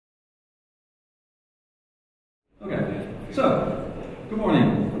Okay, so, good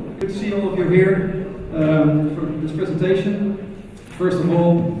morning. Good to see all of you here for this presentation. First of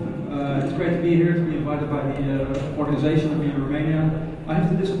all, it's great to be here, to be invited by the organization of Romania. I have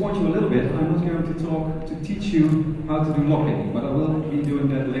to disappoint you a little bit. I'm not going to teach you how to do lockpicking, but I will be doing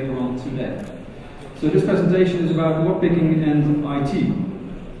that later on today. So this presentation is about lockpicking and IT.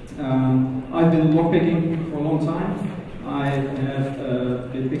 I've been lockpicking for a long time. I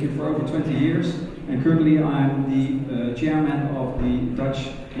have been picking for over 20 years, and currently I'm the chairman of the Dutch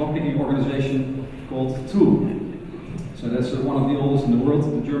lockpicking organization called Tool. So that's one of the oldest in the world.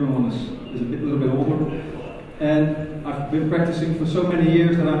 The German one is a little bit older. And I've been practicing for so many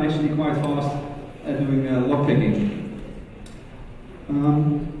years that I'm actually quite fast at doing lockpicking.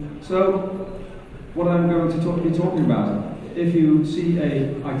 So what I'm going to be talking about, if you see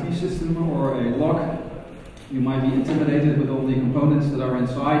a IT system or a lock, you might be intimidated with all the components that are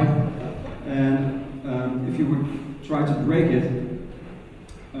inside, and if you would try to break it,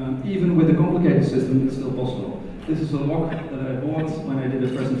 even with a complicated system, it's still possible. This is a lock that I bought when I did a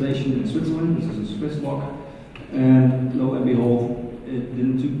presentation in Switzerland. This is a Swiss lock, and lo and behold, it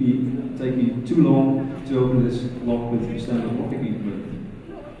didn't take me too long to open this lock with standard lockpicking equipment.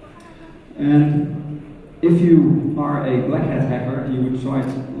 And if you are a black hat hacker and you would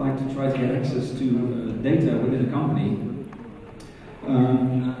like to try to get access to data within a company,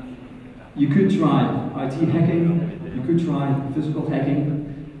 you could try IT hacking, you could try physical hacking,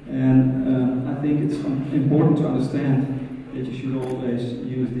 and I think it's important to understand that you should always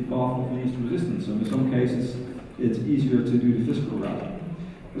use the path of least resistance. So in some cases, it's easier to do the physical route.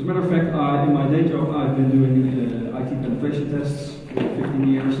 As a matter of fact, in my day job, I've been doing IT penetration tests for 15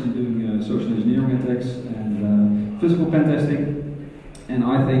 years and doing social engineering attacks and physical pen testing. And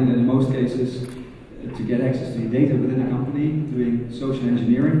I think that in most cases, to get access to the data within a company, doing social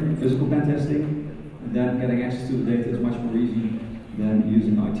engineering, physical pen testing, and then getting access to the data is much more easy than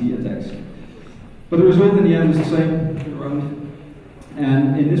using IT attacks. But the result in the end is the same.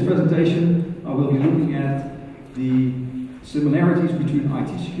 And in this presentation, I will be looking at the similarities between IT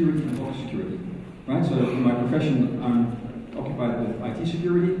security and lock security. Right? So in my profession, I'm occupied with IT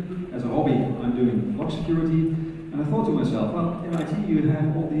security. As a hobby, I'm doing lock security. And I thought to myself, well, in IT you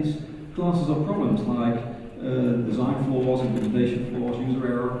have all these classes of problems like design flaws, implementation flaws, user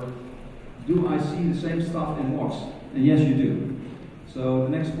error. Do I see the same stuff in locks? And yes, you do. So the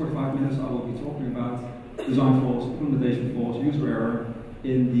next 45 minutes I will be talking about design flaws, implementation flaws, user error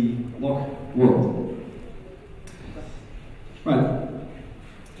in the lock world. Right.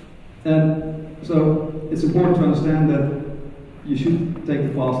 And so it's important to understand that you should take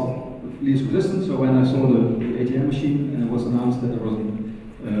the path of least resistance. So when I saw the ATM machine and it was announced that there were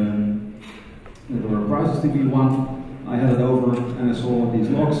prizes to be won, I headed over and I saw these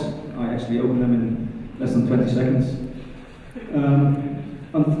locks. I actually opened them in less than 20 seconds.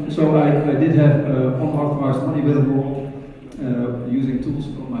 So I did have unauthorized money withdrawal using tools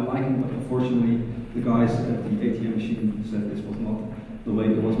of my liking, but unfortunately the guys at the ATM machine said this was not the way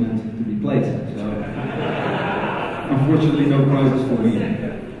it was meant to be played. So unfortunately no prizes for me.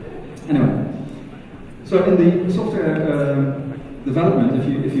 Anyway, so in the software development, if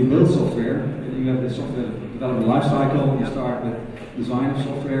you build software, you have the software development life cycle. You start with design of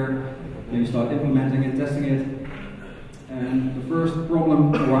software, then you start implementing it, testing it. And the first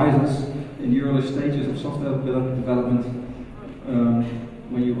problem arises in the early stages of software development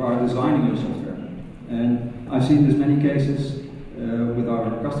when you are designing your software. And I've seen this many cases with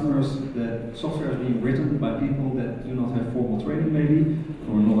our customers that software is being written by people that do not have formal training maybe,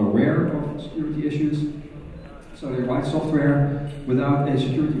 or not aware of security issues. So they write software without a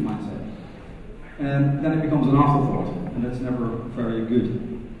security mindset. And then it becomes an afterthought, and that's never very good.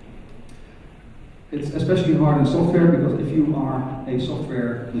 It's especially hard in software because if you are a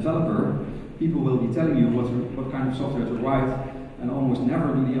software developer, people will be telling you what kind of software to write, and almost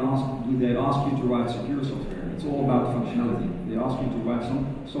never do they ask you to write secure software. It's all about functionality. They ask you to write some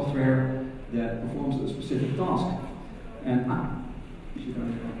software that performs a specific task. And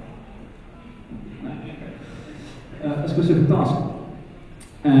a specific task.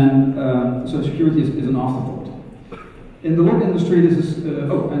 And so security is an afterthought. In the lock industry, this is,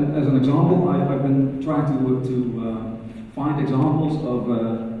 and as an example, I've been trying to find examples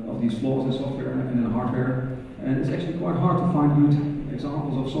of these flaws in software and in hardware, and it's actually quite hard to find good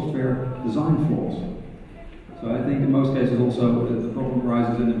examples of software design flaws. So I think in most cases also the problem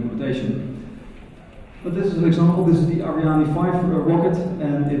arises in implementation. But this is an example. This is the Ariane 5 rocket,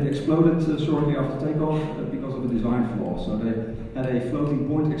 and it exploded shortly after takeoff because of a design flaw. So they had a floating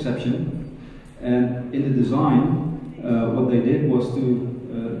point exception, and in the design, what they did was to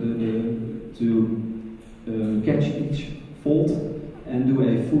catch each fault and do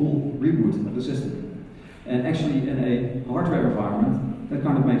a full reboot of the system. And actually, in a hardware environment, that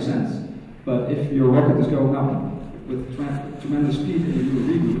kind of makes sense. But if your rocket is going up with tremendous speed and you do a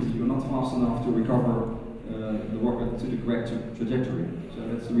reboot, you're not fast enough to recover the rocket to the correct trajectory. So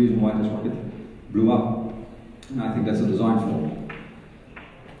that's the reason why this rocket blew up. And I think that's a design flaw.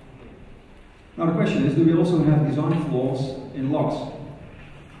 Now the question is, do we also have design flaws in locks?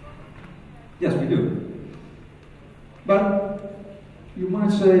 Yes, we do. But you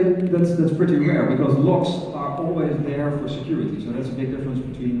might say that's pretty rare, because locks are always there for security. So that's a big difference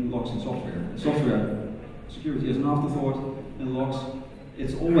between locks and software. In software, security is an afterthought. In locks,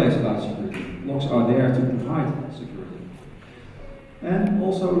 it's always about security. Locks are there to provide security. And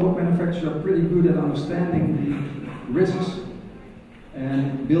also, lock manufacturers are pretty good at understanding the risks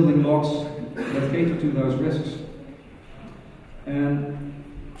and building locks that cater to those risks. And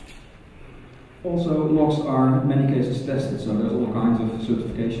also, locks are in many cases tested, so there's all kinds of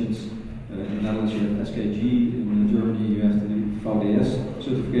certifications. In the Netherlands, you have SKG, in Germany, you have the VDS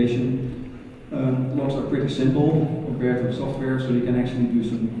certification. Locks are pretty simple compared to software, so you can actually do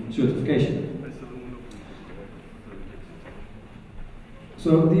some certification.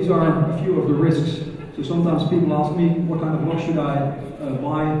 So these are a few of the risks. So sometimes people ask me, what kind of lock should I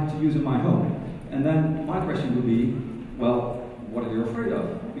buy to use in my home? And then my question would be, well, what are you afraid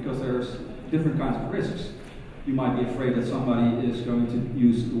of? Because there's different kinds of risks. You might be afraid that somebody is going to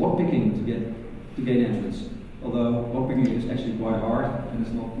use lockpicking to gain entrance. Although lockpicking is actually quite hard and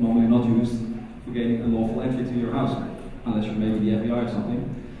it's normally not used for gaining a lawful entry to your house, unless you're maybe the FBI or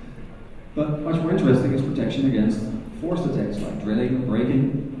something. But much more interesting is protection against forced attacks like drilling or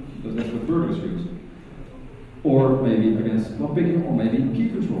breaking, because that's what burglars use. Or maybe against lockpicking, or maybe key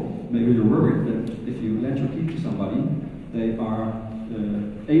control. Maybe you're worried that if you lend your key to somebody, they are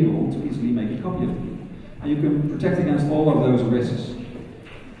able to easily make a copy of it. And you can protect against all of those risks.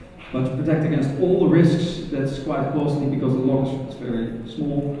 But to protect against all the risks, that's quite costly, because the lock is very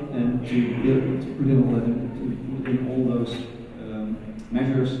small, and to put in all those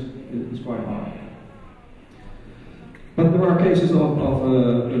measures is quite hard. But there are cases of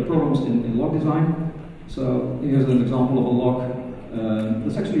problems in lock design. So here's an example of a lock.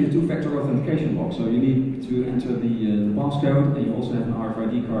 It's actually a two-factor authentication lock. So you need to enter the passcode, and you also have an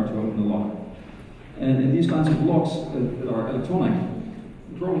RFID card to open the lock. And in these kinds of locks that are electronic,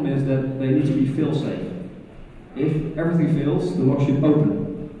 the problem is that they need to be fail-safe. If everything fails, the lock should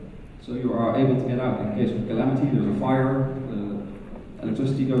open. So you are able to get out. In case of calamity, there's a fire,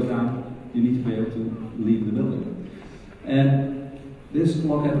 electricity goes down, you need to be able to leave the building. And this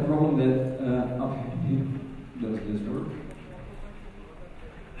lock had a problem that, does this work?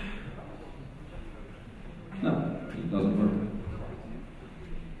 No, it doesn't work.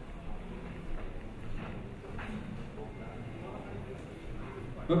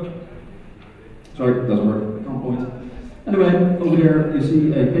 Oh. Sorry, it doesn't work. Can't point. Anyway, over there you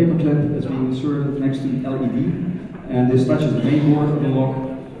see a paper clip that's being inserted next to the LED, and this touches the main board of the lock,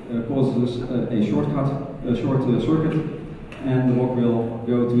 causes a short circuit, and the lock will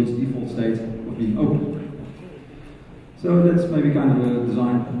go to its default state of being open. So that's maybe kind of a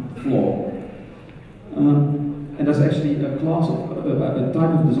design flaw. And that's actually a class of a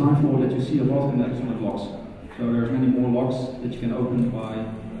type of design flaw that you see a lot in electronic locks. So there's many more locks that you can open by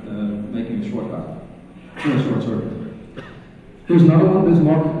making a shortcut, a short circuit. Here's another one. This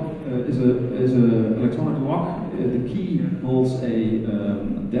lock is an electronic lock. The key holds a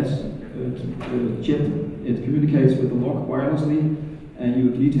desk chip. It communicates with the lock wirelessly, and you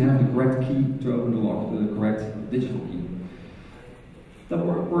need to have the correct key to open the lock, the correct digital key. That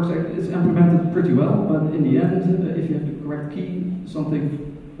works. It's implemented pretty well, but in the end, if you have the correct key,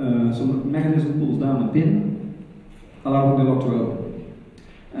 some mechanism pulls down a pin, allowing the lock to open,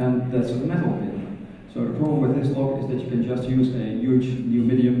 and that's a metal pin. So the problem with this lock is that you can just use a huge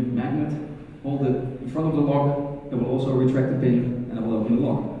neodymium magnet, hold it in front of the lock, it will also retract the pin, and it will open the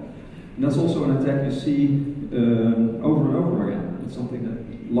lock. And that's also an attack you see over and over again. It's something that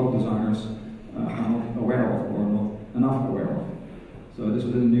lock designers are not aware of, or not enough aware of. So this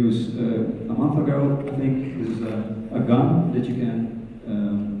was in the news a month ago, I think. This is a gun that you can,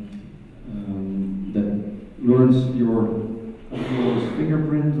 that learns your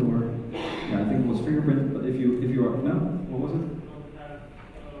fingerprint, or yeah, I think it was fingerprint. But if you are no, what was it?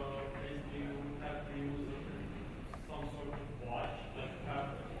 Basically, you have to use some sort of watch,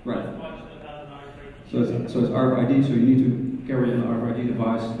 right. Watch that has an RFID. So it's RFID. So you need to carry an RFID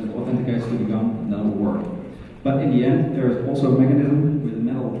device that authenticates to the gun, and that will work. But in the end, there is also a mechanism with a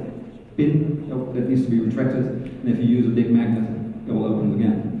metal pin that needs to be retracted, and if you use a big magnet, it will open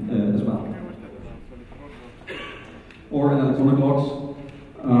again as well. electronic locks.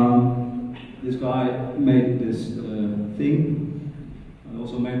 This guy made this thing. I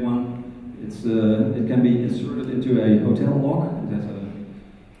also made one. It can be inserted into a hotel lock. It has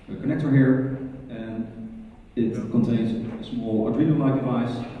a connector here, and it contains a small Arduino-like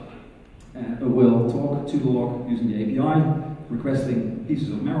device. And it will talk to the lock using the API, requesting pieces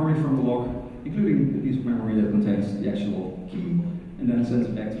of memory from the lock, including the piece of memory that contains the actual key, and then sends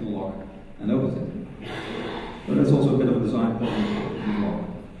it back to the lock and opens it. So that's also a bit of a design problem in the lock.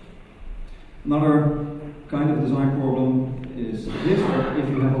 Another kind of design problem is this, that if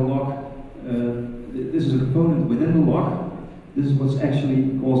you have a lock, this is a component within the lock. This is what's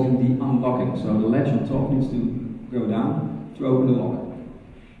actually causing the unlocking. So the latch on top needs to go down to open the lock.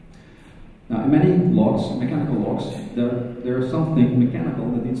 Now, in many locks, mechanical locks, there is something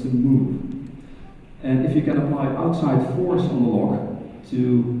mechanical that needs to move. And if you can apply outside force on the lock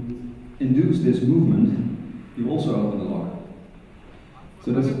to induce this movement, you also open the lock.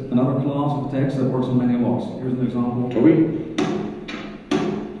 So that's another class of attacks that works on many locks. Here's an example.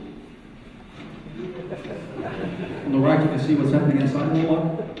 On the right, you can see what's happening inside the lock.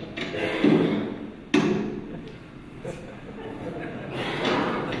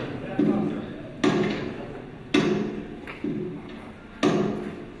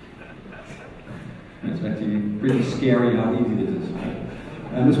 It's actually pretty scary how easy this is.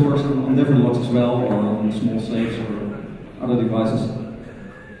 And this works on different locks as well, or on small safes or other devices.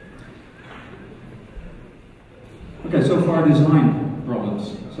 Okay, so far design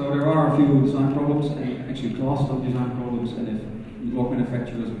problems. So there are a few design problems, and actually classes of design problems, and if lock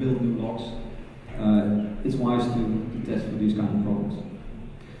manufacturers build new locks, it's wise to test for these kind of problems.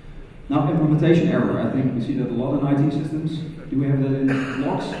 Now, implementation error. I think we see that a lot in IT systems. Do we have that in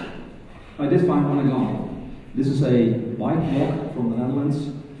locks? I did find one example. This is a white lock from the Netherlands,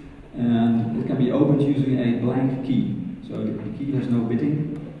 and it can be opened using a blank key. So the key has no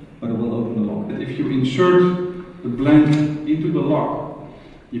bitting, but it will open the lock. But if you insert the blank into the lock,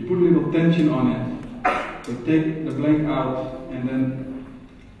 you put a little tension on it, you take the blank out and then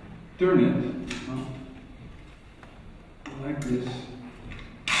turn it like this,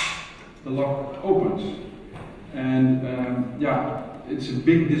 the lock opens. And yeah, it's a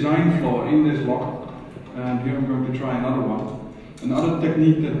big design flaw in this lock. And here I'm going to try another one. Another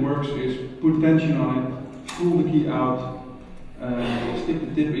technique that works is put tension on it, pull the key out, stick the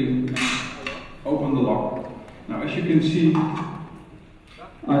tip in, and open the lock. Now, as you can see,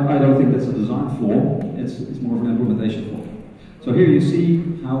 I don't think that's a design flaw. It's more of an implementation flaw. So here you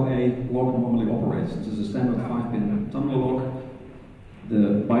see how a lock normally operates. This is a standard 5-pin tumbler lock.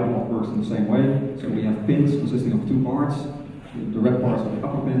 The byte lock works in the same way. So we have pins consisting of two parts. The red parts are the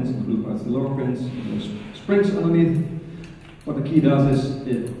upper pins, and the blue parts are the lower pins. There's springs underneath. What the key does is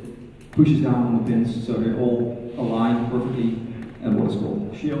it pushes down on the pins so they all align perfectly at what is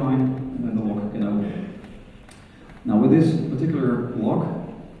called shear line, and then the lock can open. Now with this particular lock,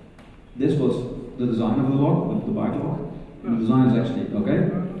 this was the design of the lock, the byte lock. And the design is actually okay,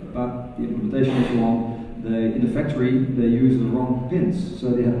 but the implementation is wrong. In the factory, they use the wrong pins. So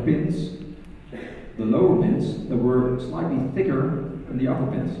they have pins, the lower pins, that were slightly thicker than the upper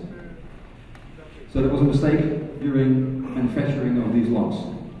pins. So there was a mistake during manufacturing of these locks.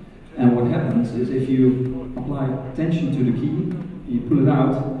 And what happens is if you apply tension to the key, you pull it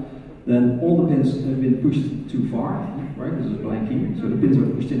out, then all the pins have been pushed too far, right? This is a blank key, so the pins are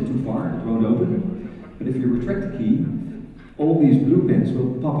pushed in too far, it won't open. But if you retract the key, all these blue pins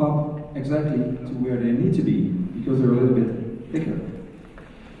will pop up exactly to where they need to be, because they're a little bit thicker.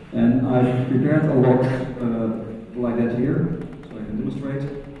 And I've prepared a lock like that here, so I can demonstrate.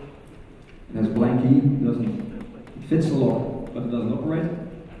 It has a blank key, it fits the lock, but it doesn't operate.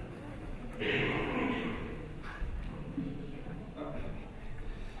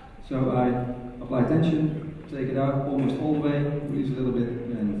 So I apply tension, take it out almost all the way, release a little bit,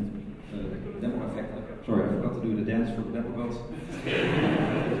 and demo effect. Sorry, I forgot to do the dance for the demo gods.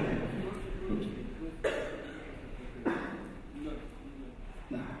 Oops.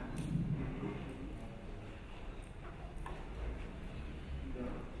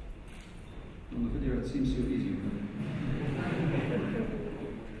 On the video it seems so easy.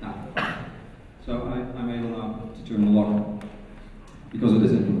 So I'm able now to turn the lock on, because of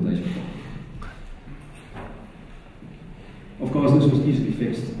this implementation. Of course, this was easily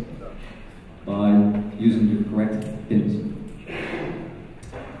fixed by using the correct pins.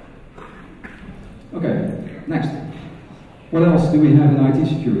 Okay, next. What else do we have in IT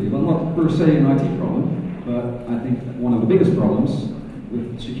security? Well, not per se an IT problem, but I think one of the biggest problems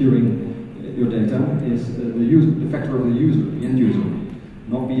with securing your data is the factor of the user, the end user,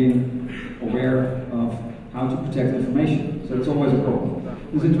 not being aware of how how to protect information. So it's always a problem.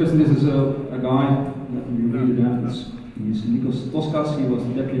 It's interesting, this is a guy, let me read it out, he's Nikos Toskas. He was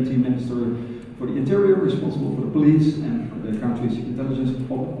the Deputy Minister for the Interior, responsible for the police and the country's intelligence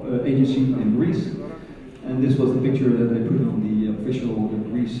agency in Greece. And this was the picture that they put on the official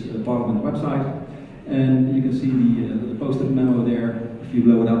Greece Parliament website. And you can see the post-it memo there. If you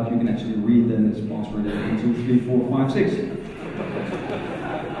blow it up, you can actually read that its password is 1, 2, 3, 4, 5, 6.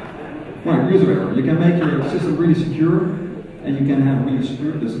 Right, user error. You can make your system really secure, and you can have really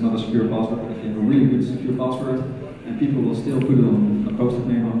secure. This is not a secure password, but if you have a really good secure password, and people will still put it on a post-it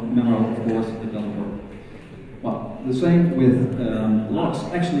memo, of course, it doesn't work. Well, the same with locks.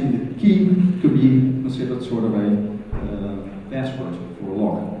 Actually, the key could be considered sort of a password for a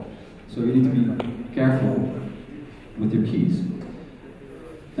lock. So you need to be careful with your keys.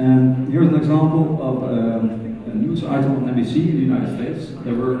 And here's an example of a news item on NBC in the United States.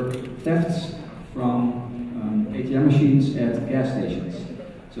 There were thefts from ATM machines at gas stations.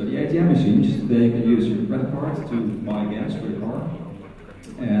 So the ATM machines, they can use your credit card to buy gas for your car.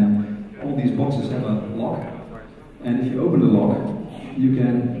 And all these boxes have a lock. And if you open the lock, you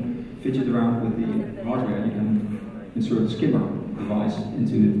can fidget around with the hardware. You can insert a skimmer device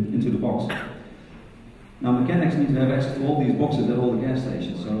into the box. Now mechanics need to have access to all these boxes at all the gas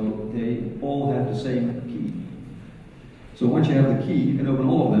stations, so they all have the same key. So once you have the key, you can open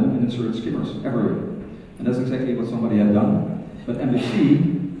all of them and insert skimmers everywhere. And that's exactly what somebody had done. But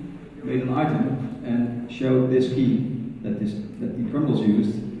NBC made an item and showed this key that the criminals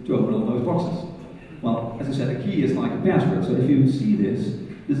used to open all those boxes. Well, as I said, a key is like a password, so if you see this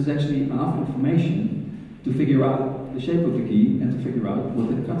is actually enough information to figure out the shape of the key and to figure out what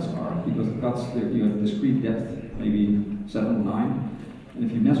the cuts are, because the cuts, you have discrete depth, maybe 7 or 9, and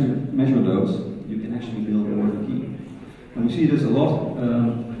if you measure those, you can actually build a key. And we see this a lot.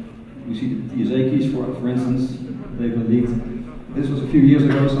 We see the TSA keys, for instance, they've been leaked. This was a few years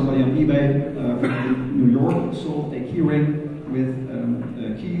ago. Somebody on eBay from New York sold a key ring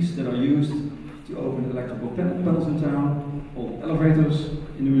with keys that are used to open electrical panels in town, all the elevators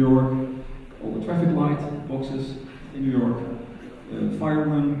in New York, all the traffic light boxes in New York,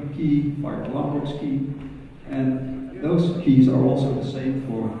 fireman key, fire alarm box key, and those keys are also the same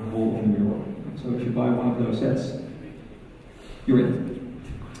for all of New York. So if you buy one of those sets, you're in.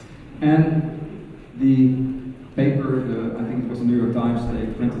 And the paper, I think it was the New York Times, they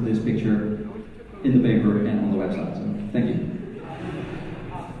printed this picture in the paper and on the website, so thank you.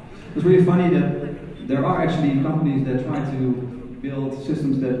 It's really funny that there are actually companies that try to build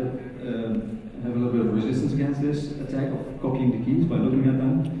systems that have a little bit of resistance against this attack of copying the keys by looking at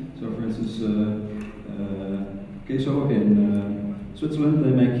them. So for instance, Queso in Switzerland,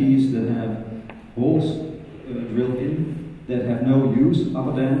 they make keys that have holes drilled in that have no use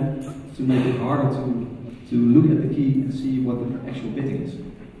other than to make it harder to look at the key and see what the actual bitting is.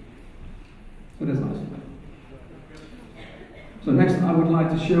 So that's nice. So next I would like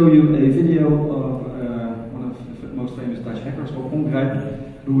to show you a video of one of the most famous Dutch hackers, Rob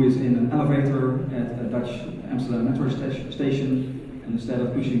Ongrijp, who is in an elevator at a Dutch Amsterdam metro station, and instead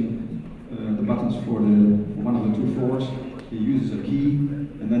of pushing the buttons for one of the 2 floors, he uses a key,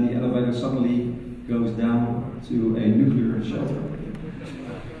 and then the elevator suddenly goes down to a nuclear shelter.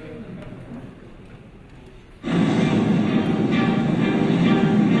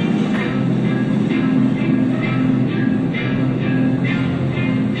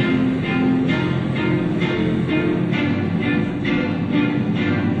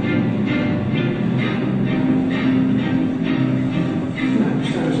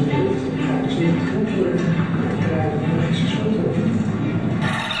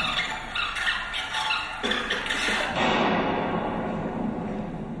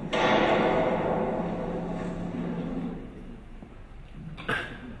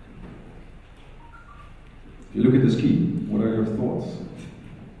 If you look at this key, what are your thoughts?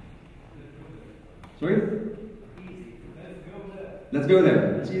 Sorry? Let's go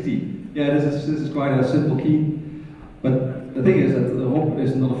there. It's easy. Yeah, this is quite a simple key. But the thing is that Rob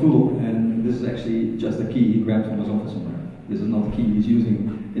is not a fool, and this is actually just a key he grabbed from his office somewhere. This is not the key he's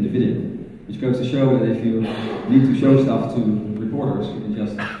using in the video. Which goes to show that if you need to show stuff to reporters, you can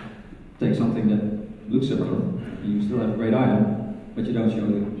just take something that looks similar, and you still have a great item, but you don't show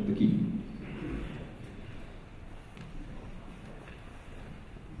the key.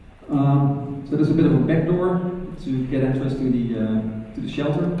 So there's a bit of a backdoor to get entrance to the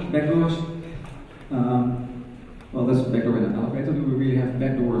shelter. Backdoors. Well, that's a backdoor in an elevator. Do we really have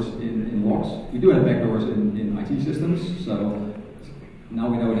backdoors in locks? We do have backdoors in IT systems. So now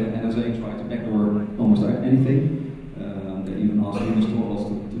we know that NSA try to backdoor almost anything. They even ask Linux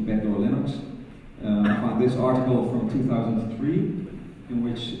torvalds to backdoor Linux. I found this article from 2003, in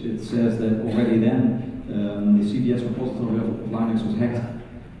which it says that already then the CDS repository of Linux was hacked,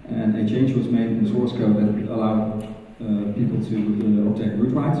 and a change was made in the source code that allowed people to obtain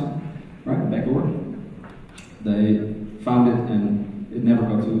root rights, right, backdoor. They found it and it never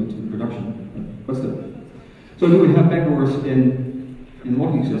got to production, but still. So do we have backdoors in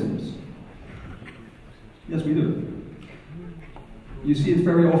locking systems? Yes, we do. You see it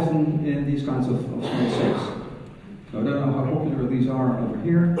very often in these kinds of small safes. So I don't know how popular these are over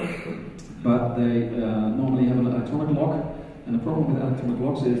here, but they normally have an electronic lock. And the problem with electronic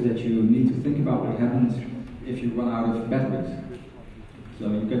locks is that you need to think about what happens if you run out of batteries. So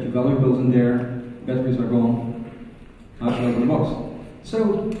you've got your valuables in there, batteries are gone, how to open the box?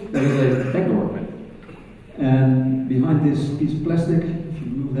 So there is a backdoor. And behind this piece of plastic, if you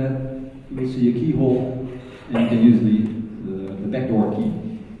remove that, you will see a keyhole, and you can use the backdoor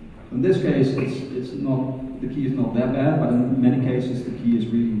key. In this case, it's not, the key is not that bad, but in many cases the key is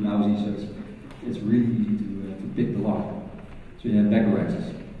really lousy, so it's really easy to pick the lock. So you have backdoor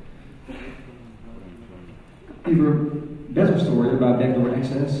access. Even better story about backdoor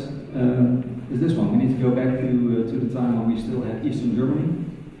access is this one. We need to go back to the time when we still had Eastern Germany.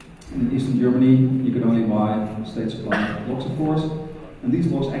 And in Eastern Germany, you could only buy state-supplied locks, of course. And these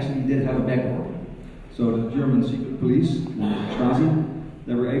locks actually did have a backdoor. So the German secret police, Stasi,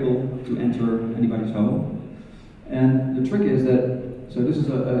 they were able to enter anybody's home. And the trick is that, so this is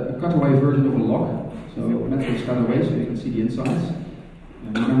a cutaway version of a lock. So metal is cut away so you can see the insides.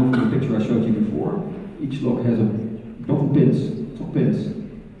 And remember from the picture I showed you before, each lock has a bottom pins, top pins,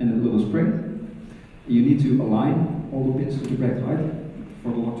 and a little spring. You need to align all the pins to the correct height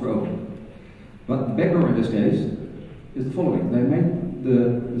for the lock to open. But the backdoor in this case is the following. They made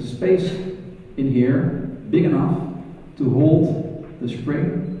the space in here big enough to hold the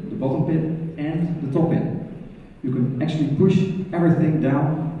spring, the bottom pin, and the top pin. You can actually push everything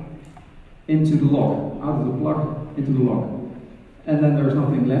down into the lock, out of the plug, into the lock. And then there's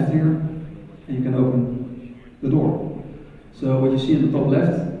nothing left here, and you can open the door. So what you see in the top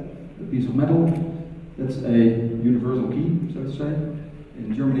left, a piece of metal, that's a universal key, so to say.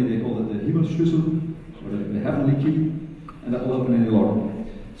 In Germany they call it the Himmelsschlüssel, or the heavenly key, and that will open any lock.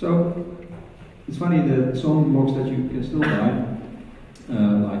 So it's funny that some locks that you can still buy,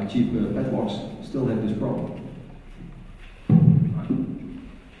 like cheap padlocks, still have this problem.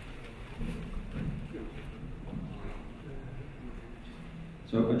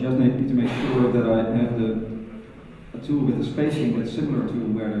 So I just need to make sure that I have a tool with a spacing that's similar to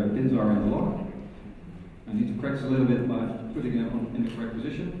where the pins are in the lock. I need to practice a little bit by putting it in the correct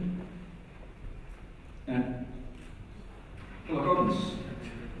position. And the lock opens.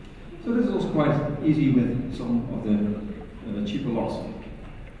 So this is also quite easy with some of the cheaper locks,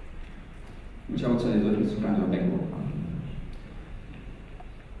 which I would say is kind of a backdoor.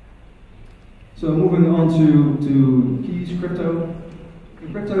 So moving on to keys, crypto.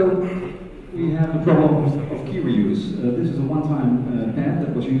 In crypto, we have the problem of key reuse. This is a one-time pad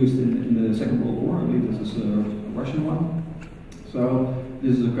that was used in the Second World War. I believe this is a Russian one. So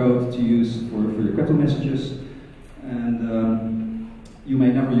this is a code to use for your crypto messages. And you may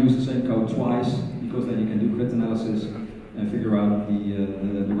never use the same code twice, because then you can do cryptanalysis and figure out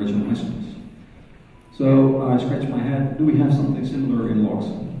the original messages. So I scratched my head, do we have something similar in locks?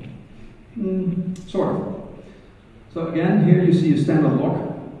 Sort of. So again, here you see a standard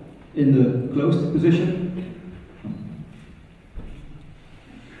lock in the closed position.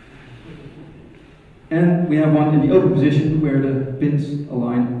 And we have one in the open position where the pins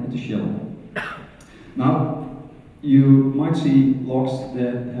align at the shell. Now, you might see locks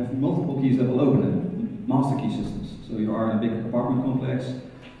that have multiple keys that will open it, master key systems. So you are in a big apartment complex,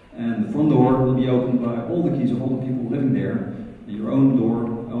 and the front door will be opened by all the keys of all the people living there, and your own door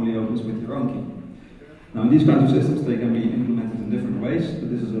only opens with your own key. Now, in these kinds of systems, they can be implemented in different ways, but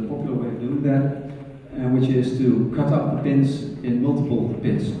this is a popular way of doing that, which is to cut up the pins in multiple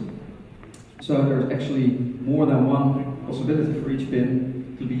pins. So there's actually more than one possibility for each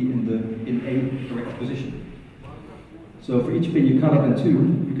pin to be in a correct position. So for each pin you cut up in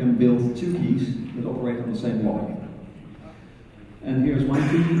two, you can build two keys that operate on the same lock. And here's one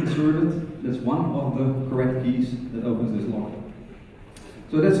key inserted. That's one of the correct keys that opens this lock.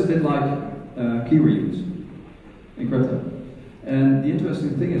 So that's a bit like key reuse in crypto. And the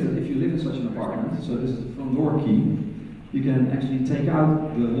interesting thing is that if you live in such an apartment, so this is the front door key, you can actually take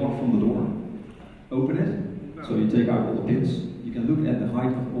out the lock from the door, open it, so you take out all the pins, you can look at the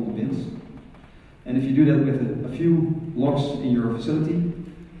height of all the pins, and if you do that with a few locks in your facility,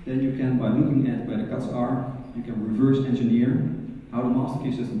 then you can, by looking at where the cuts are, you can reverse engineer how the master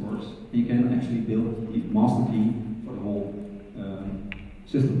key system works, and you can actually build the master key for the whole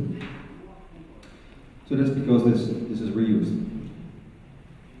system. So that's because this is reused.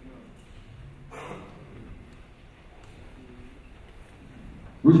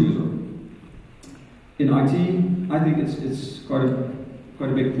 Root user. In IT, I think it's quite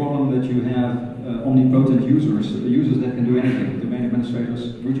a big problem that you have omnipotent users that can do anything. Domain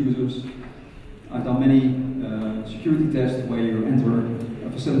administrators, root users. I've done many security tests where you enter a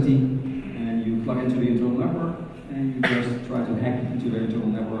facility and you plug into the internal network and you just try to hack into the internal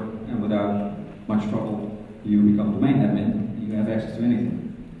network, and without much trouble you become domain admin and you have access to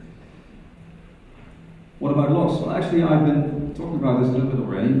anything. What about logs? Well, actually I've been talking about this a little bit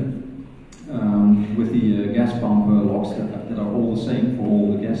already. With the gas pump logs that are all the same for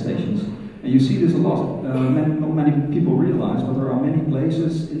all the gas stations. And you see this a lot. Not many people realize, but there are many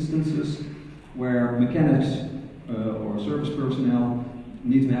places, instances, where mechanics or service personnel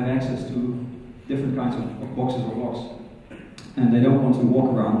need to have access to different kinds of boxes or logs. And they don't want to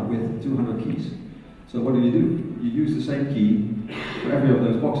walk around with 200 keys. So what do? You use the same key for every of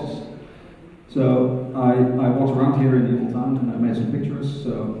those boxes. So I walked around here in the old town and I made some pictures.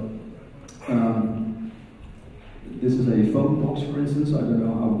 So this is a phone box, for instance. I don't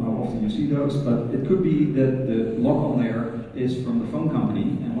know how often you see those, but it could be that the lock on there is from the phone company,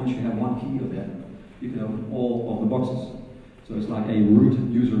 and once you have one key of that, you can open all of the boxes. So it's like a root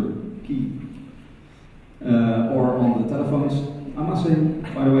user key. Or on the telephones. I must say,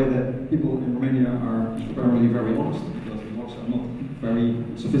 by the way, that people in Romania are apparently very honest, because the locks are not very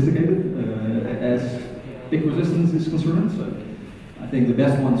sophisticated as big resistance is concerned. So I think the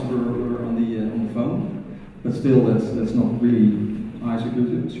best ones were on the phone. But still, that's not really high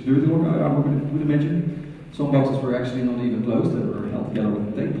security lock, I would imagine. Some boxes were actually not even closed, they were held together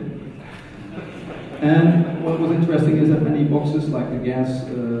with tape. And what was interesting is that many boxes, like the gas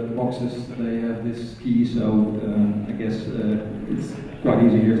boxes, they have this key, so I guess it's quite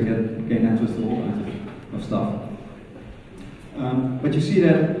easy here to gain access to all kinds of stuff. But you see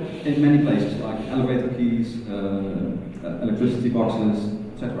that in many places, like elevator keys, electricity boxes,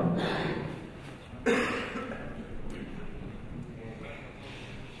 etc.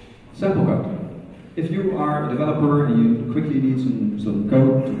 Sample code. If you are a developer and you quickly need some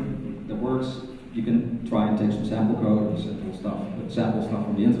code that works, you can try and take some sample code, sample stuff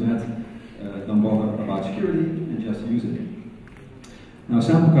from the internet, don't bother about security, and just use it. Now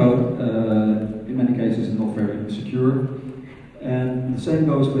sample code, in many cases, is not very secure, and the same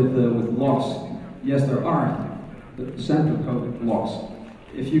goes with logs. Yes, there are sample code logs.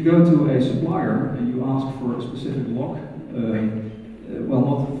 If you go to a supplier and you ask for a specific log, well,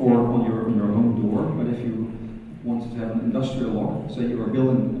 not for on your home door, but if you want to have an industrial log, say you are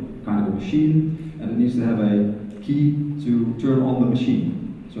building kind of a machine and it needs to have a key to turn on the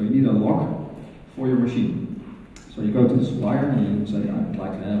machine. So you need a lock for your machine. So you go to the supplier and you say, I'd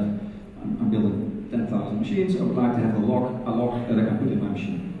like to have, I'm building 10,000 machines, I would like to have a lock that I can put in my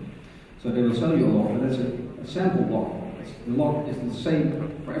machine. So they will sell you a lock, but that's a sample lock. The lock is the same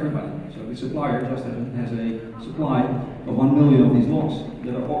for everybody. So the supplier just has a supply of 1 million of these locks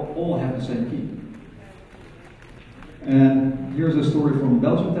that all have the same key. And here's a story from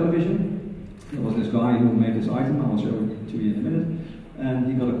Belgian television. There was this guy who made this item, I will show it to you in a minute. And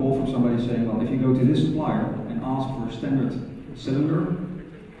he got a call from somebody saying, well, if you go to this supplier and ask for a standard cylinder,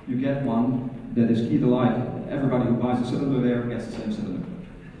 you get one that is keyed alike. Everybody who buys a cylinder there gets the same cylinder.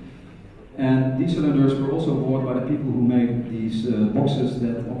 And these cylinders were also bought by the people who made these boxes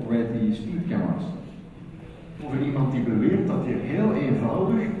that operate the speed cameras. Over iemand die beweert dat je heel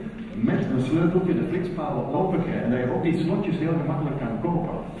eenvoudig met een sleuteltje de flitspalen open krijgt en dat je ook die slotjes heel gemakkelijk kan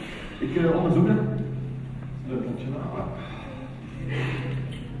kopen. Ik onderzoek het. Sleuteltje nou.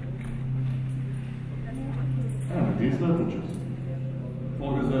 Ja, met die sleuteltjes.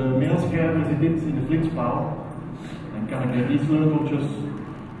 Volgens de mailschrijver zit dit in de flitspaal. Dan kan ik met die sleuteltjes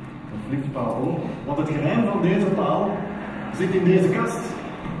de flitspaal open. Want het geheim van deze paal zit in deze kast.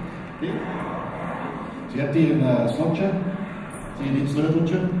 Hier. Dus je hebt hier een slotje. Zie je dit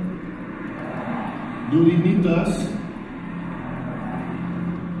sleuteltje? Doe die niet thuis.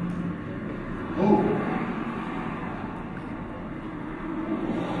 Oh.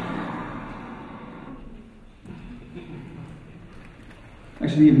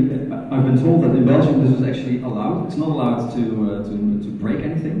 Actually, I've been told that in Belgium this is actually allowed. It's not allowed to break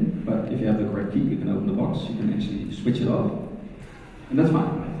anything, but if you have the correct key, you can open the box. You can actually switch it off, and that's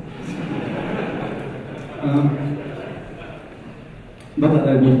fine. Not that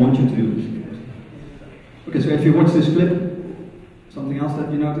I would want you to do. Okay, so if you watch this clip, something else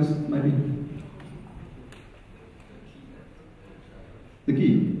that you noticed, maybe?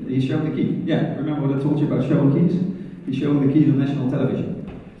 He's showing the key. Yeah, remember what I told you about showing keys? He's showing the keys on national television.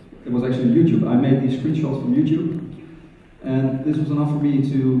 It was actually on YouTube. I made these screenshots from YouTube, and this was enough for me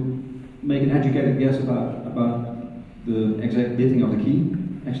to make an educated guess about the exact bitting of the key.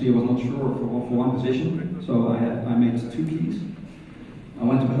 Actually, I was not sure for one position, so I made 2 keys. I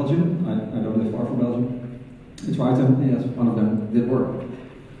went to Belgium. I don't live far from Belgium. I tried them. Yes, one of them did work.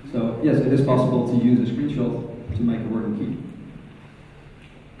 So yes, it is possible to use a screenshot to make a working key.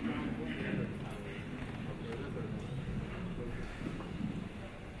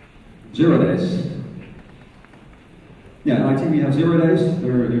 Zero days. Yeah, in IT we have 0 days.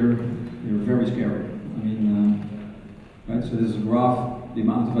 They're very scary. I mean, right. So this is a graph, the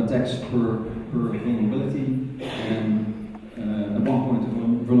amount of attacks per vulnerability, and at one point the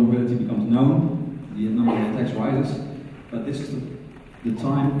vulnerability becomes known, the number of attacks rises. But this is the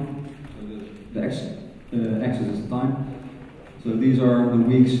time. So the axis is the time. So these are the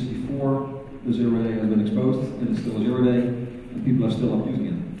weeks before the 0 day has been exposed, and it's still a 0 day, and people are still abusing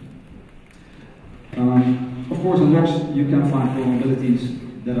it. Of course, in logs you can find vulnerabilities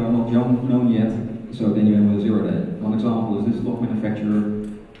that are not known yet, so then you have a 0 day. One example is this log manufacturer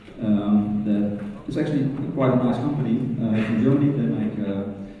that is actually quite a nice company from Germany. They make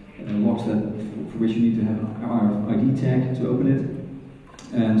logs for which you need to have an RFID tag to open it.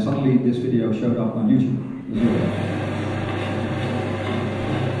 And suddenly this video showed up on YouTube.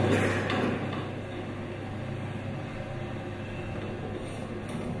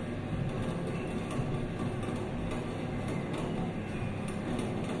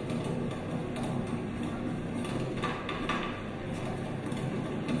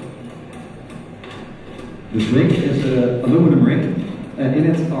 This ring is an aluminum ring, and in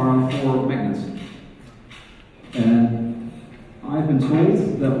it are 4 magnets. And I've been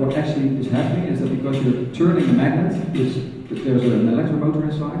told that what actually is happening is that because you're turning the magnet, there's an electromotor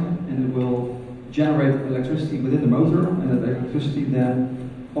inside, and it will generate electricity within the motor, and that electricity then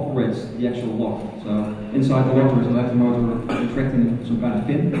operates the actual lock. So inside the lock there is an electromotor attracting some kind of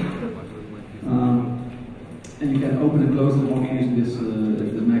pin. And you can open and close the lock using this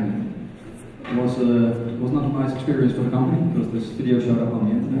magnet. It was not a nice experience for the company because this video showed up on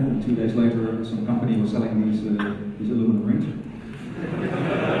the internet, and 2 days later some company was selling these aluminum rings.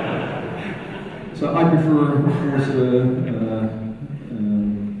 So I prefer, of course,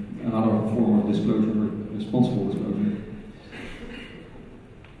 another form of disclosure, responsible disclosure.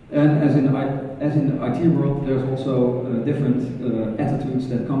 And as in the IT world, there's also different attitudes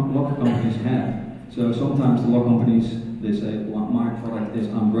that log companies have. So sometimes the log companies, they say, well, my product is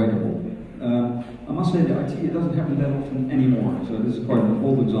unbreakable. I must say the IT, it doesn't happen that often anymore. So this is quite an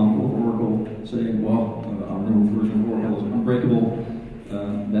old example of Oracle saying, well, our new version of Oracle is unbreakable.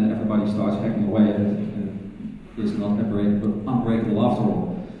 Then everybody starts hacking away and it's not unbreakable after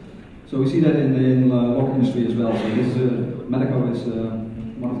all. So we see that in the log industry as well. So this is Medico is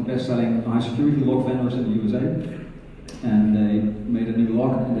one of the best-selling high security log vendors in the USA. And they made a new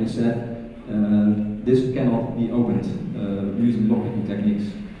log and they said this cannot be opened using lockpicking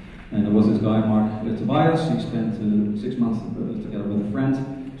techniques. And there was this guy, Mark Tobias. He spent 6 months together with a friend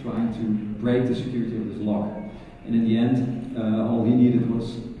trying to break the security of this lock. And in the end, all he needed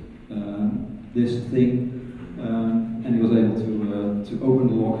was this thing, and he was able to open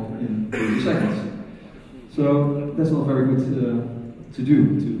the lock in 30 seconds. So that's not very good to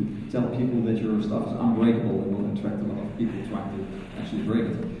do, to tell people that your stuff is unbreakable. It will attract a lot of people trying to actually break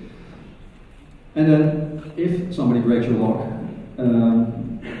it. And then, if somebody breaks your lock,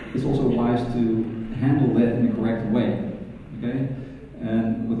 it's also wise to handle that in the correct way, okay?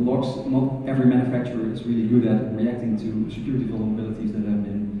 And with locks, not every manufacturer is really good at reacting to security vulnerabilities that have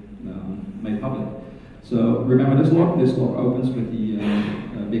been made public. So remember this lock opens with the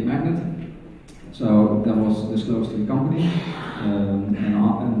big magnet. So that was disclosed to the company,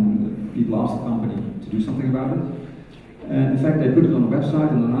 and people asked the company to do something about it. And in fact, they put it on the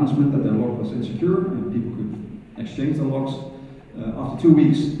website, an announcement that their lock was insecure and people could exchange the locks. After 2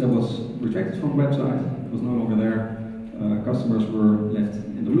 weeks, that was retracted from the website. It was no longer there. Customers were left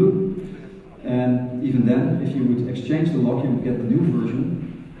in the loop. And even then, if you would exchange the lock, you would get the new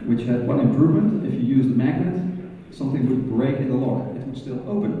version, which had one improvement. If you use the magnet, something would break in the lock. It would still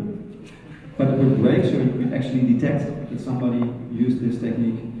open, but it would break, so you could actually detect that somebody used this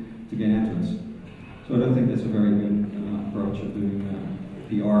technique to gain entrance. So I don't think that's a very good approach of doing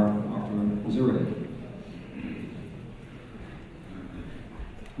PR after a 0 day.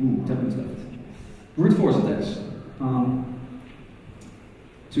 10 minutes left. Brute force attacks.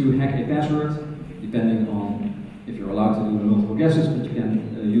 To hack a password, depending on if you're allowed to do multiple guesses, but you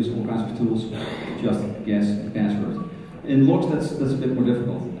can use all kinds of tools to just guess the password. In logs, that's a bit more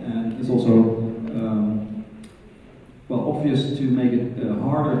difficult. also well, obvious to make it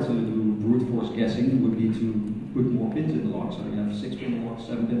harder to do brute force guessing would be to put more pins in the lock. So you have 6-pin locks,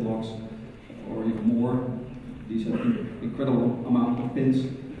 7-pin locks, or even more. These have an incredible amount of pins,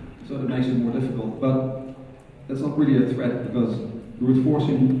 so that makes it more difficult. But that's not really a threat because brute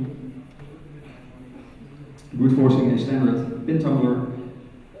forcing a standard pin tumbler,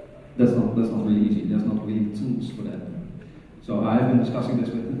 that's not really easy. There's not really tools for that. So I have been discussing this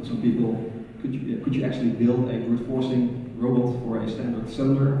with some people. Could you actually build a brute forcing robot for a standard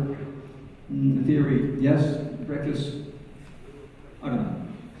cylinder? In theory, yes. In practice, I don't know.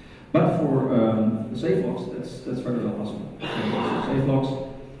 But for the safe locks, that's very well possible. So safe locks,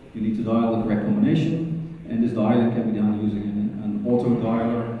 you need to dial the correct combination, and this dialing can be done using an auto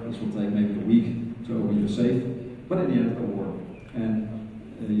dialer. This will take maybe a week to open your safe, but in the end it will work. And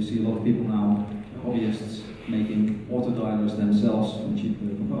you see a lot of people now, hobbyists, making auto dialers themselves from cheap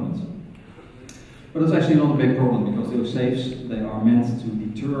components. But it's actually not a big problem because those safes, they are meant to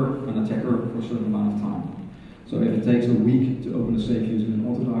deter an attacker for a certain amount of time. So if it takes a week to open a safe using an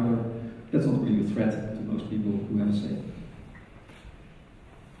auto dialer, that's not really a threat to most people who have a safe.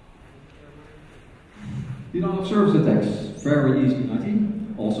 DDoS service attacks, very easy in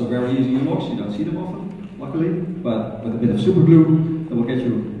IT, also very easy in locks. You don't see them often, luckily, but with a bit of super glue, that will get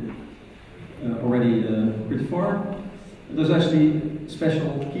you already pretty far. There's actually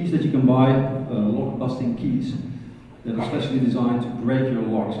special keys that you can buy, lock busting keys, that are specially designed to break your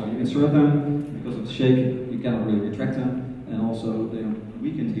lock. So you insert them, because of the shape you cannot really retract them, and also they are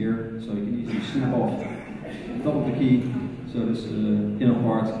weakened here, so you can easily snap off the top of the key, so this inner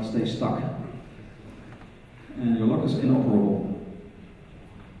part stays stuck. And your lock is inoperable.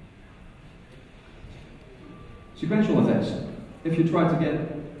 Sequential attacks. If you try to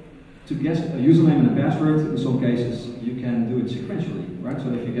guess a username and a password, in some cases you can do it sequentially, right? So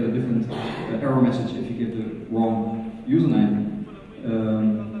if you get a different error message if you give the wrong username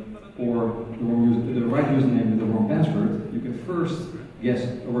or the right username with the wrong password, you can first guess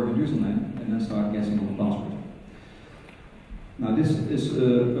a working username and then start guessing on the password. Now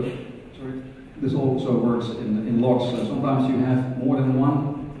this also works in locks. So sometimes you have more than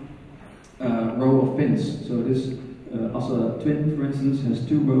one row of pins. So this ASA twin, for instance, has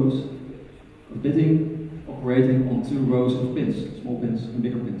 2 rows of bitting operating on 2 rows of pins, small pins and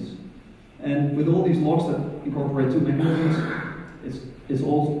bigger pins. And with all these locks that incorporate 2 mechanisms, it's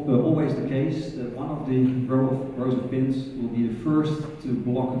always the case that one of the rows of pins will be the first to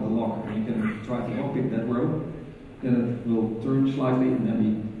block the lock. And you can try to lockpick that row, then it will turn slightly, and then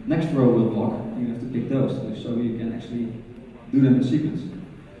the next row will block, and you have to pick those, so you can actually do them in sequence.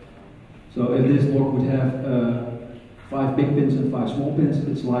 So if this lock would have 5 big pins and 5 small pins,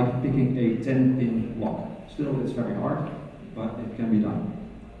 it's like picking a 10-pin lock. Still, it's very hard, but it can be done.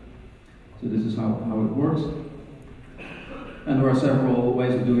 So this is how it works. And there are several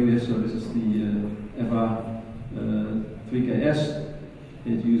ways of doing this. So this is the EVA 3KS.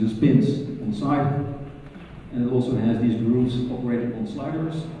 It uses pins on the side, and it also has these grooves operating on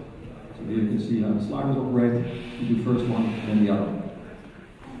sliders. So here you can see how the sliders operate. You do first one, then the other.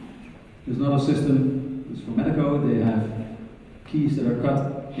 There's another system, it's from Medico. They have keys that are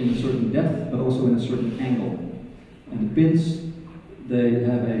cut in a certain depth, but also in a certain angle. And the pins, they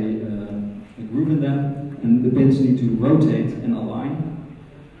have a groove in them, and the pins need to rotate and align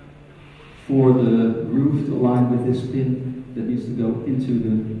for the groove to align with this pin that needs to go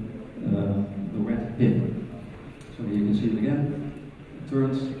into the red pin. So here you can see it again. It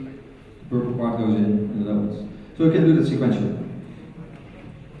turns, the purple part goes in, and it opens. So you can do that sequentially.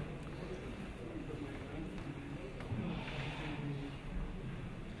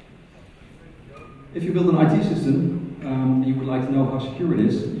 If you build an IT system and you would like to know how secure it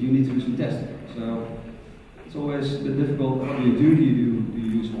is, you need to do some testing. So it's always a bit difficult. What do you do? Do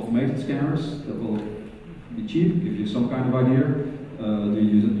you use automated scanners that will be cheap, give you some kind of idea? Do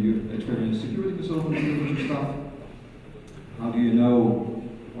you experience security consultants doing some stuff? How do you know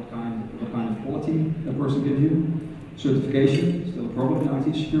what kind of quality a person gives you? Certification, still a problem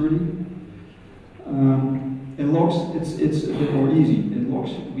in IT security. In logs, it's a bit more easy. In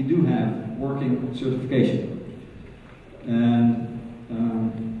logs, we do have working certification. And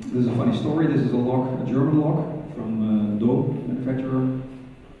this is a funny story. This is a German log from Dome manufacturer.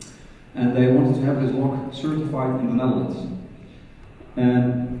 And they wanted to have this log certified in the Netherlands.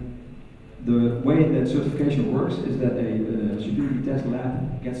 And the way that certification works is that a security test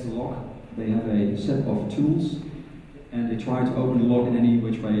lab gets the log. They have a set of tools, and they try to open the log in any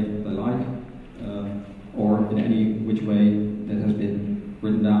which way they like, or in any which way that has been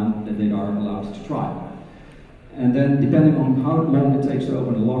written down that they are allowed to try. And then, depending on how long it takes to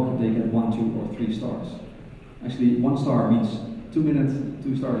open the lock, they get stars. Actually, 1 star means 2 minutes,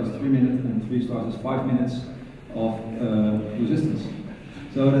 2 stars is 3 minutes, and 3 stars is 5 minutes of resistance.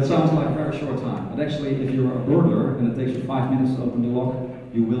 So that sounds like a very short time, but actually if you're a burglar and it takes you 5 minutes to open the lock,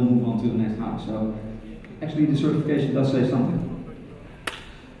 you will move on to the next house. So actually the certification does say something.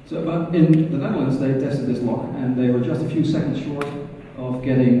 So, but in the Netherlands they tested this lock and they were just a few seconds short of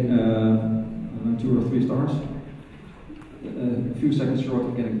getting 2 or 3 stars. A few seconds short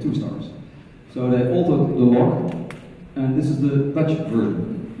of getting 2 stars. So they altered the lock, and this is the Dutch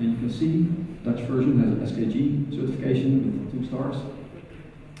version. And you can see Dutch version has an SKG certification with 2 stars.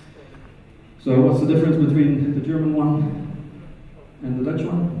 So what's the difference between the German one and the Dutch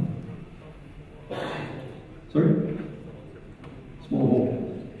one? Sorry? Small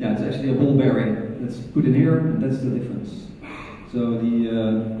hole. Yeah, it's actually a ball bearing that's put in here, and that's the difference. So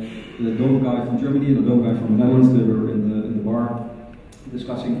the dome guy from Germany and the dome guy from the Netherlands, they were in the bar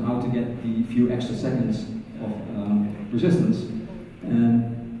discussing how to get the few extra seconds of resistance.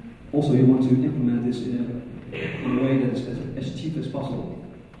 And also you want to implement this in a way that is as cheap as possible.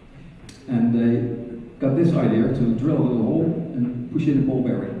 And they got this idea to drill a little hole and push in a ball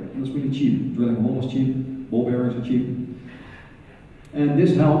bearing. It was really cheap. Drilling a hole is cheap, ball bearings are cheap. And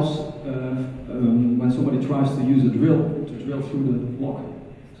this helps when somebody tries to use a drill to drill through the lock.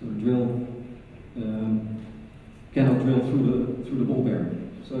 So the drill cannot drill through the ball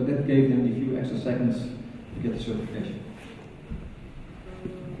bearing. So that gave them a few extra seconds to get the certification.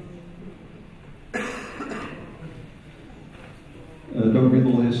 Don't read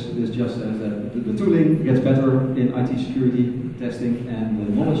all this just says that the tooling gets better in IT security testing and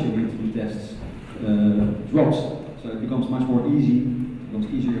the knowledge you need to do tests drops. So it becomes much more easy, becomes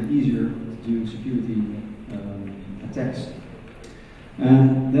easier and easier to do security attacks.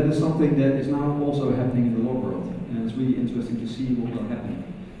 And that is something that is now also happening in the log world. And it's really interesting to see what will happen.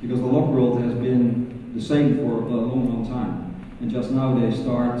 Because the log world has been the same for a long, long time. And just now they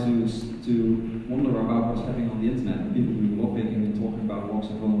start to wonder about what's happening on the internet. People do lockpicking and talking about logs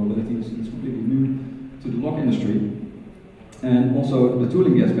and vulnerabilities. It's completely new to the log industry. And also the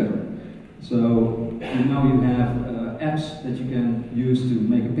tooling gets better. So now you have apps that you can use to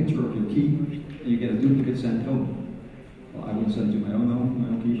make a picture of your key, and you get a duplicate sent home. Well, I wouldn't send to my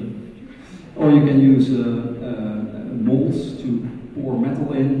own key, but or you can use molds to pour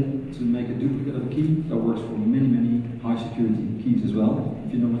metal in to make a duplicate of a key. That works for many, many high security keys as well,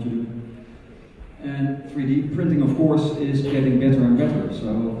 if you know what you're doing. And 3D printing, of course, is getting better and better.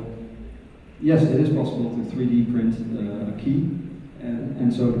 So yes, it is possible to 3D print a key.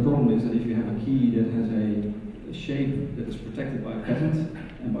 And so the problem is that if you have a key that has a shape that is protected by a patent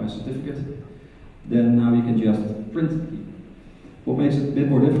and by a certificate, then now you can just print the key. What makes it a bit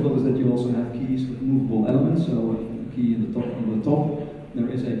more difficult is that you also have keys with movable elements. So a key on the top, there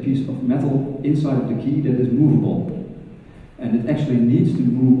is a piece of metal inside of the key that is movable. And it actually needs to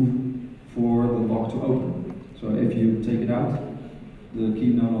move for the lock to open. So if you take it out, the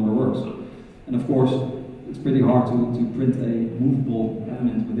key no longer works. And of course, it's pretty hard to print a movable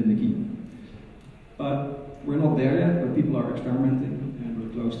element within the key. But we're not there yet, but people are experimenting, and we're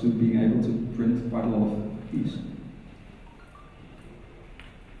close to being able to print quite a lot of keys.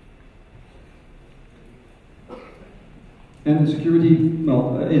 And in security,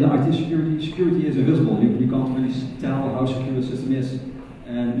 well, in IT security is invisible. You can't really tell how secure the system is,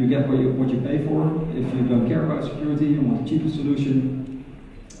 and you get what you pay for. If you don't care about security and want the cheapest solution,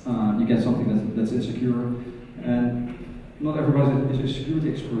 you get something that's insecure. And not everybody is a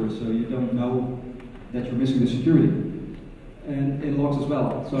security expert, so you don't know that you're missing the security. And in logs as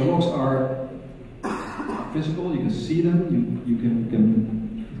well. So logs are physical, you can see them, you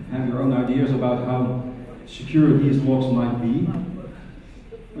can have your own ideas about how secure these logs might be.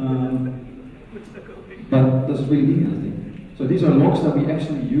 But does it really mean anything? So these are logs that we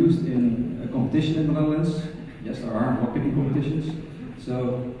actually used in a competition in the Netherlands. Yes, there are lockpicking competitions.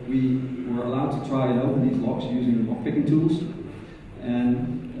 So we were allowed to try and open these locks using the lockpicking tools.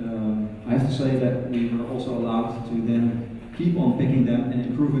 And I have to say that we were also allowed to then keep on picking them and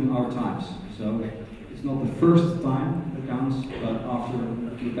improving our times. So it's not the first time that counts, but after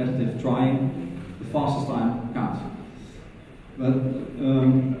repetitive trying, the fastest time counts. But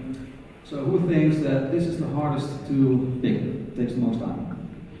so who thinks that this is the hardest to pick? It takes the most time.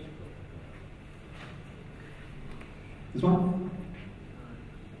 This one?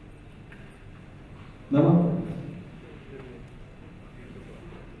 That one?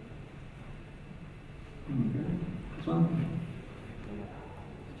 Okay. This one?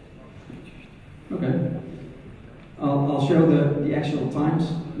 Okay. I'll show the actual times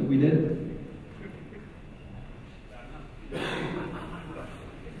that we did.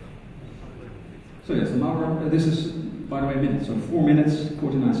 So yes, the malware, this is, by the way, minutes, so 4 minutes,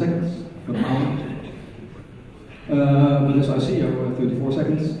 49 seconds for the malware. But this I see over 34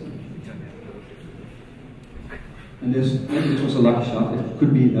 seconds. And this, maybe this was a lucky shot. It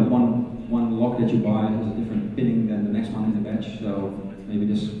could be that one lock that you buy has a different pinning than the next one in the batch, so maybe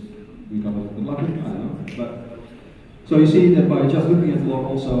this we got a little bit lucky, I don't know. But so you see that by just looking at the log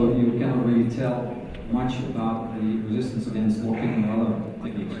also you cannot really tell much about the resistance against lockpicking or other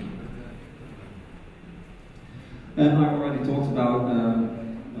techniques. And I already talked about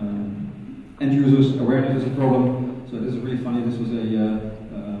end users awareness is a problem. So this is really funny. This was a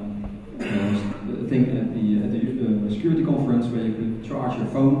thing at the security conference where you could charge your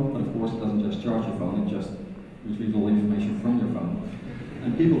phone, but of course it doesn't just charge your phone, it just retrieves all the information from your phone.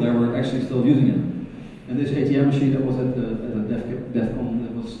 And people there were actually still using it. And this ATM machine that was at the DefCamp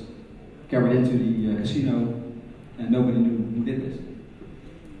that was carried into the casino, and nobody knew who did this.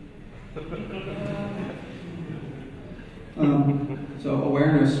 So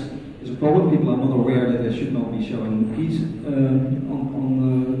awareness is a problem. People are not aware that they should not be showing keys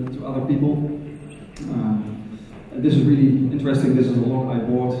to other people. This is really interesting. This is a lock I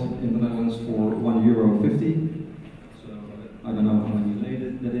bought in the Netherlands for €1.50. So I don't know how many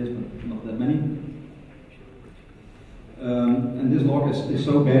that is, but not that many. And this lock is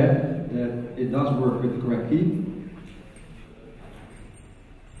so bad that it does work with the correct key.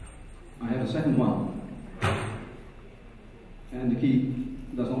 I have a second one. And the key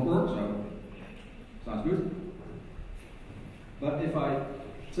does not work, so sounds good. But if I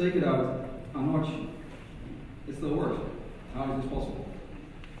take it out a notch, it still works. How is this possible?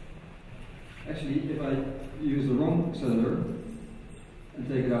 Actually, if I use the wrong cylinder and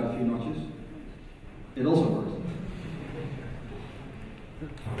take it out a few notches, it also works.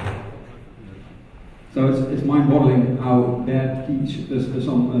 So it's mind-boggling how bad keys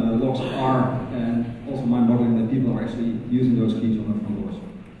some locks are, and also mind-boggling that people are actually using those keys on their front doors.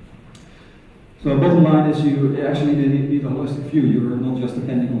 So bottom line is you actually need a holistic view. You're not just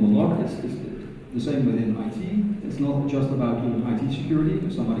depending on the lock. It's the same within IT. It's not just about doing IT security.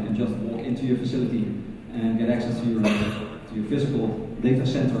 If somebody can just walk into your facility and get access to your physical data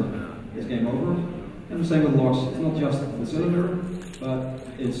center, it's game over. And the same with locks. It's not just the cylinder, but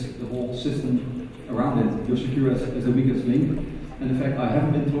it's the whole system around it. You're secure as the weakest link. And in fact, I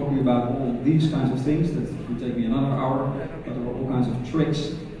haven't been talking about all these kinds of things. That would take me another hour. But there are all kinds of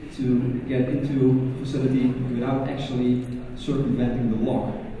tricks to get into a facility without actually circumventing the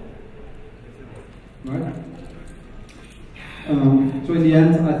lock. Right? So in the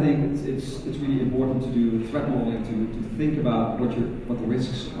end, I think it's really important to do threat modeling, to think about what the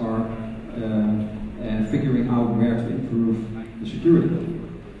risks are, and figuring out where to improve the security.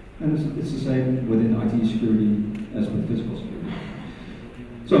 And it's the same within IT security as with physical security.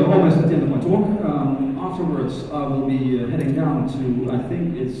 So I'm almost at the end of my talk. Afterwards, I will be heading down to, I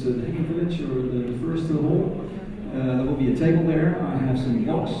think it's the Hacking Village, or the first hall. There will be a table there. I have some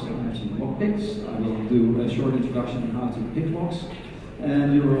locks, I have some lock picks. I will do a short introduction on how to pick locks.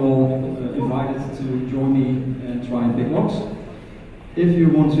 And you are all invited to join me and try and pick locks. If you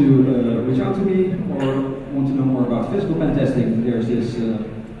want to reach out to me or want to know more about physical pen testing, there's this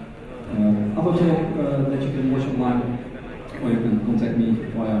other talk that you can watch online, or you can contact me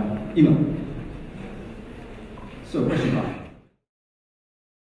via email. So, question time.